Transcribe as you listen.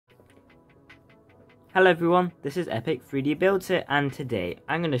Hello everyone, this is Epic 3D Builds here, and today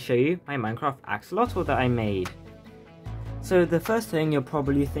I'm going to show you my Minecraft Axolotl that I made. So the first thing you're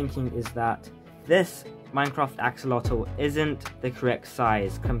probably thinking is that this Minecraft Axolotl isn't the correct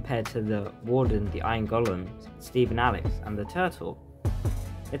size compared to the Warden, the Iron Golem, Steve and Alex, and the Turtle.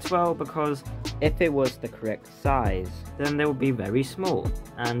 It's well because if it was the correct size, then they would be very small,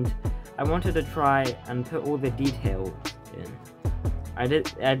 and I wanted to try and put all the details in. I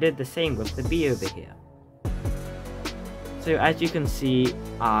did the same with the bee over here. So as you can see,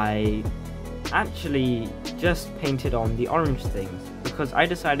 I actually just painted on the orange things because I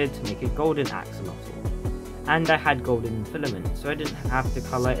decided to make a golden axolotl. And I had golden filament, so I didn't have to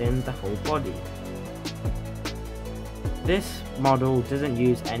colour in the whole body. This model doesn't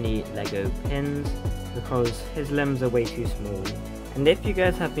use any Lego pins because his limbs are way too small. And if you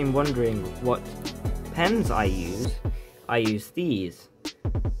guys have been wondering what pens I use these.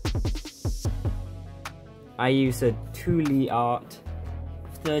 I use a Tooli-art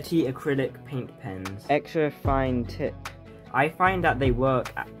 30 acrylic paint pens. Extra fine tip. I find that they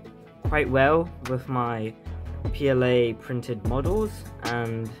work quite well with my PLA printed models,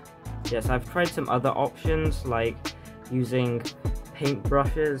 and yes, I've tried some other options like using paint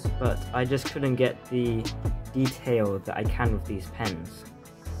brushes, but I just couldn't get the detail that I can with these pens.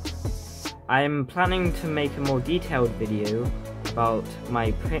 I'm planning to make a more detailed video about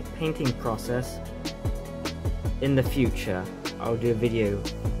my painting process in the future. I'll do a video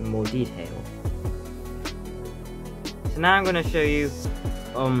in more detail. So now I'm going to show you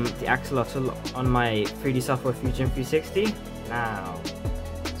the axolotl on my 3D Software Fusion 360 now.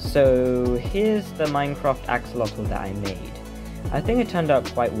 So here's the Minecraft axolotl that I made. I think it turned out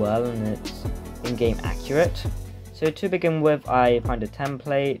quite well and it's in-game accurate. So to begin with, I found a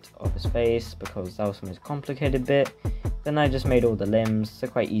template of his face because that was the most complicated bit. Then I just made all the limbs, so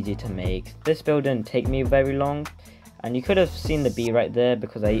quite easy to make. This build didn't take me very long, and you could have seen the bee right there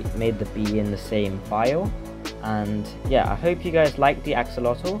because I made the bee in the same file. And yeah, I hope you guys like the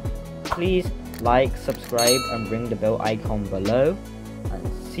axolotl. Please like, subscribe, and ring the bell icon below,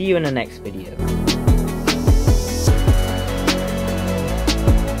 and see you in the next video.